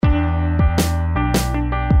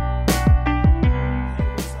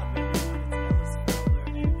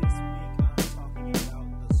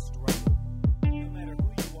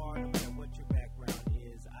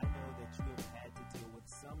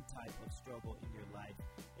in your life,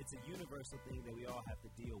 it's a universal thing that we all have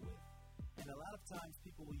to deal with. And a lot of times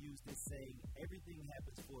people will use this saying, everything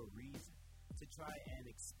happens for a reason, to try and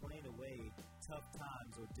explain away tough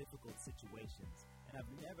times or difficult situations. And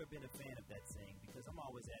I've never been a fan of that saying because I'm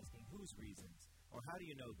always asking, whose reasons? Or how do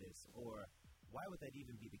you know this? Or why would that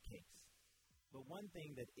even be the case? But one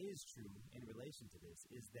thing that is true in relation to this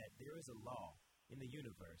is that there is a law in the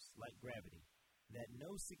universe, like gravity, that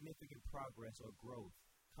no significant progress or growth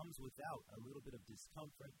comes without a little bit of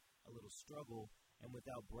discomfort, a little struggle, and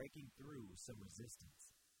without breaking through some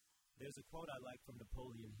resistance. There's a quote I like from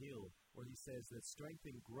Napoleon Hill where he says that strength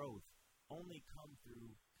and growth only come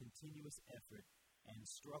through continuous effort and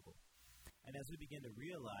struggle. And as we begin to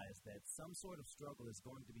realize that some sort of struggle is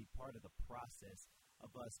going to be part of the process of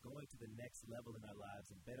us going to the next level in our lives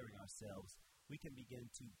and bettering ourselves, we can begin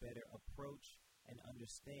to better approach and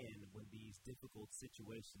understand when these difficult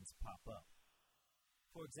situations pop up.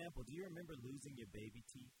 For example, do you remember losing your baby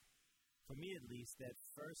teeth? For me at least, that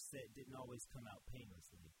first set didn't always come out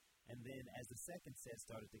painlessly. And then as the second set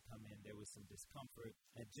started to come in, there was some discomfort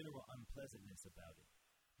and general unpleasantness about it.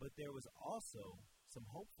 But there was also some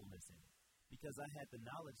hopefulness in it, because I had the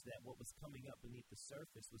knowledge that what was coming up beneath the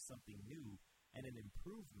surface was something new and an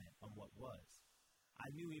improvement on what was. I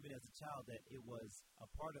knew even as a child that it was a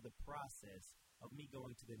part of the process of me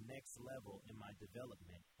going to the next level in my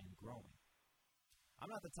development and growing. I'm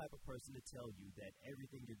not the type of person to tell you that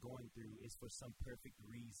everything you're going through is for some perfect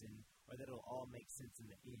reason or that it'll all make sense in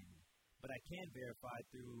the end. But I can verify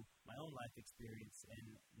through my own life experience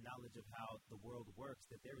and knowledge of how the world works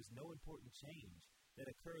that there is no important change that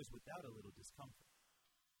occurs without a little discomfort.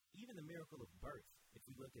 Even the miracle of birth, if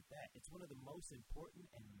we look at that, it's one of the most important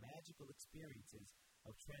and magical experiences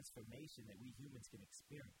of transformation that we humans can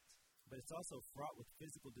experience. But it's also fraught with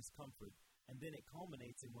physical discomfort, and then it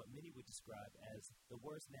culminates in what many would describe as the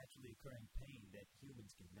worst naturally occurring pain that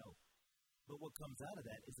humans can know. But what comes out of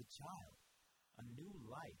that is a child, a new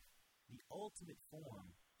life, the ultimate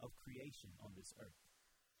form of creation on this earth.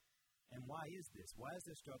 And why is this? Why is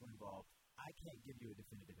there struggle involved? I can't give you a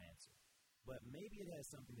definitive answer, but maybe it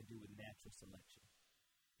has something to do with natural selection.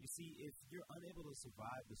 You see, if you're unable to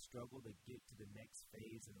survive the struggle to get to the next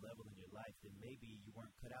phase and level in your life, then maybe you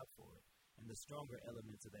weren't cut out for it, and the stronger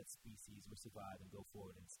elements of that species will survive and go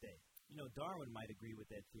forward instead. You know, Darwin might agree with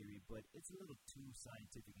that theory, but it's a little too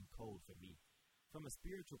scientific and cold for me. From a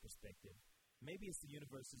spiritual perspective, maybe it's the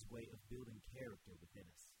universe's way of building character within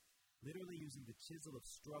us, literally using the chisel of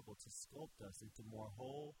struggle to sculpt us into more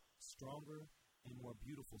whole, stronger, and more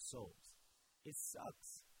beautiful souls. It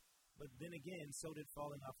sucks. But then again, so did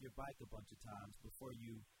falling off your bike a bunch of times before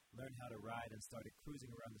you learned how to ride and started cruising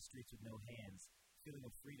around the streets with no hands, feeling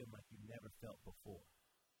of freedom like you never felt before.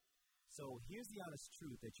 So here's the honest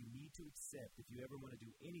truth that you need to accept if you ever want to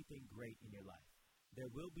do anything great in your life. There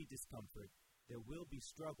will be discomfort, there will be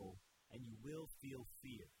struggle, and you will feel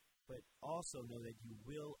fear. But also know that you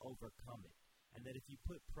will overcome it, and that if you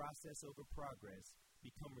put process over progress,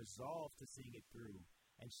 become resolved to seeing it through,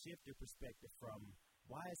 and shift your perspective from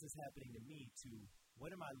why is this happening to me to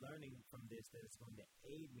what am I learning from this that is going to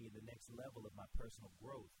aid me in the next level of my personal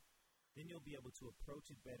growth, then you'll be able to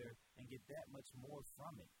approach it better and get that much more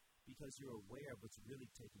from it because you're aware of what's really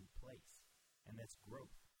taking place, and that's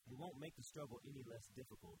growth. It won't make the struggle any less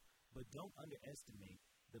difficult, but don't underestimate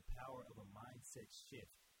the power of a mindset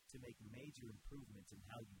shift to make major improvements in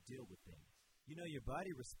how you deal with things. You know, your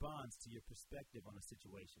body responds to your perspective on a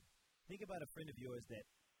situation. Think about a friend of yours that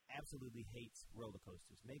absolutely hates roller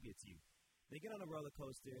coasters. Maybe it's you. They get on a roller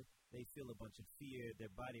coaster, they feel a bunch of fear,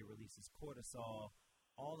 their body releases cortisol,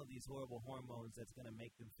 all of these horrible hormones that's going to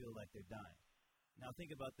make them feel like they're dying. Now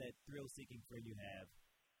think about that thrill-seeking friend you have,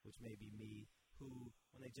 which may be me, who,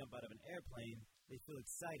 when they jump out of an airplane, they feel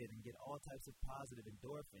excited and get all types of positive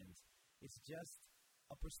endorphins. It's just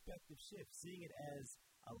a perspective shift. Seeing it as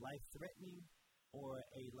a life-threatening or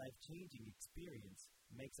a life-changing experience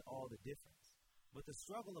makes all the difference. But the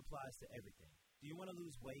struggle applies to everything. Do you want to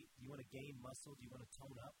lose weight? Do you want to gain muscle? Do you want to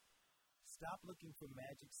tone up? Stop looking for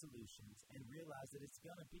magic solutions and realize that it's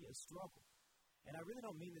going to be a struggle. And I really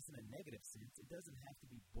don't mean this in a negative sense. It doesn't have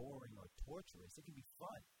to be boring or torturous. It can be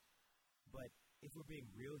fun. But if we're being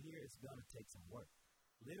real here, it's going to take some work.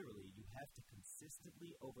 Literally, you have to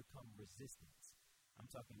consistently overcome resistance.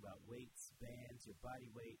 I'm talking about weights, bands, your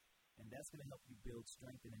body weight, and that's going to help you build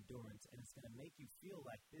strength and endurance, and it's going to make you feel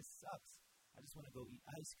like this sucks. I just want to go eat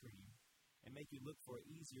ice cream, and make you look for an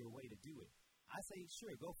easier way to do it. I say,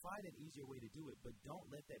 sure, go find an easier way to do it, but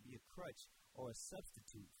don't let that be a crutch or a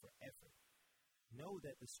substitute for effort. Know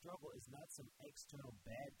that the struggle is not some external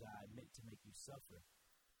bad guy meant to make you suffer,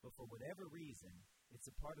 but for whatever reason, It's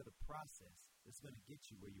a part of the process that's going to get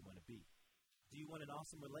you where you want to be. Do you want an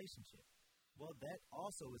awesome relationship? Well, that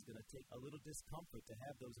also is going to take a little discomfort to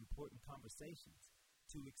have those important conversations,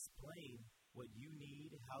 to explain what you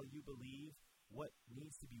need, how you believe, what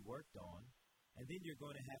needs to be worked on, and then you're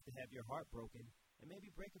going to have your heart broken and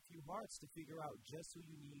maybe break a few hearts to figure out just who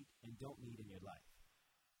you need and don't need in your life.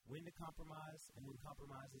 When to compromise and when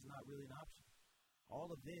compromise is not really an option. All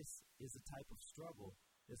of this is a type of struggle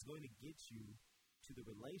that's going to get you to the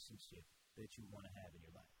relationship that you want to have in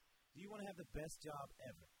your life. Do you want to have the best job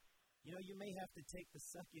ever? You know, you may have to take the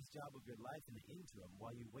suckiest job of your life in the interim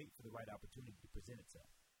while you wait for the right opportunity to present itself.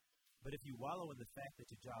 But if you wallow in the fact that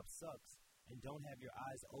your job sucks and don't have your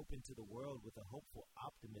eyes open to the world with a hopeful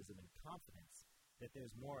optimism and confidence that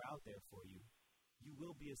there's more out there for you, you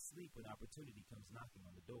will be asleep when opportunity comes knocking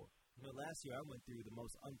on the door. You know, last year I went through the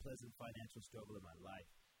most unpleasant financial struggle in my life.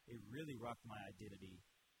 It really rocked my identity,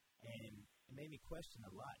 and it made me question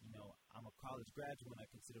a lot. You know, I'm a college graduate and I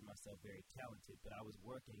consider myself very talented, but I was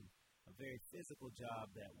working a very physical job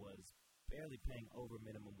that was barely paying over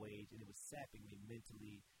minimum wage, and it was sapping me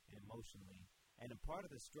mentally and emotionally. And a part of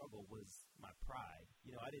the struggle was my pride.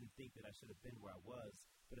 You know, I didn't think that I should have been where I was,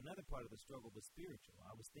 but another part of the struggle was spiritual.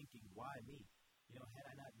 I was thinking, why me? You know, had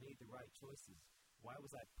I not made the right choices, why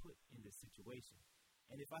was I put in this situation?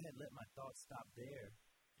 And if I had let my thoughts stop there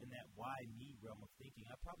in that why me realm of thinking,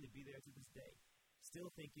 I'd probably be there to this day, still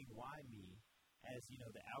thinking why me, as, you know,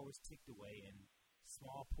 the hours ticked away and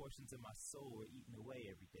small portions of my soul were eaten away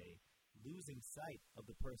every day, losing sight of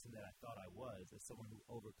the person that I thought I was as someone who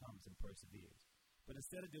overcomes and perseveres. But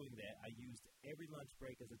instead of doing that, I used every lunch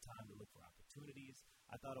break as a time to look for opportunities.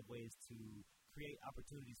 I thought of ways to create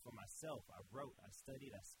opportunities for myself. I wrote, I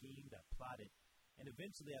studied, I schemed, I plotted, and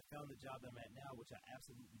eventually I found the job I'm at now, which I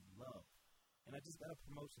absolutely love. And I just got a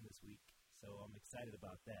promotion this week, so I'm excited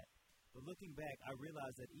about that. But looking back, I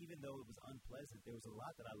realized that even though it was unpleasant, there was a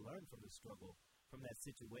lot that I learned from the struggle, from that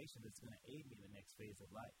situation that's going to aid me in the next phase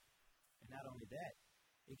of life. And not only that,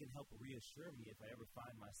 it can help reassure me if I ever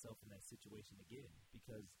find myself in that situation again,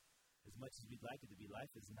 because as much as we'd like it to be,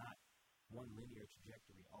 life is not one linear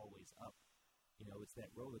trajectory always up. You know, it's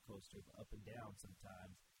that roller coaster of up and down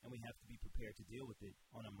sometimes, and we have to be prepared to deal with it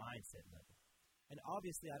on a mindset level. And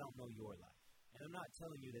obviously, I don't know your life, and I'm not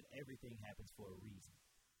telling you that everything happens for a reason.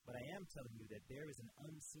 But I am telling you that there is an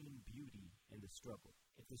unseen beauty in the struggle.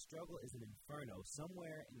 If the struggle is an inferno,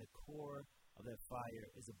 somewhere in the core of that fire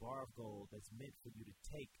is a bar of gold that's meant for you to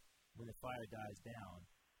take when the fire dies down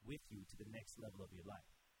with you to the next level of your life.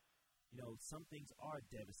 You know, some things are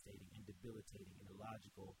devastating and debilitating and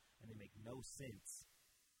illogical, and they make no sense.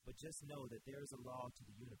 But just know that there is a law to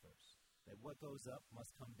the universe, that what goes up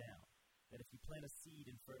must come down, that if you plant a seed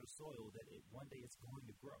in fertile soil, that one day it's going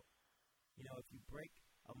to grow. You know, if you break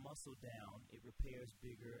a muscle down, it repairs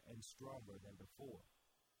bigger and stronger than before.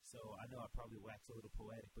 So I know I probably wax a little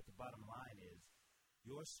poetic, but the bottom line is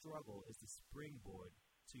your struggle is the springboard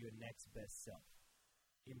to your next best self.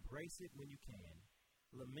 Embrace it when you can.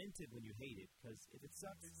 Lament it when you hate it, because if it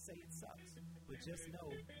sucks, say it sucks. But just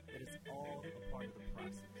know that it's all a part of the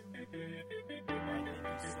process. Alright,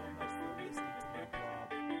 thank you so much for listening to my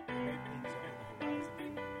blog. Great things are on the horizon for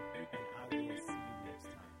you, and I will see you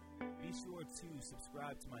next time. Be sure to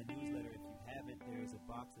subscribe to my newsletter if you haven't. There is a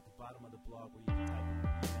box at the bottom of the blog where you can type in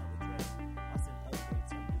your email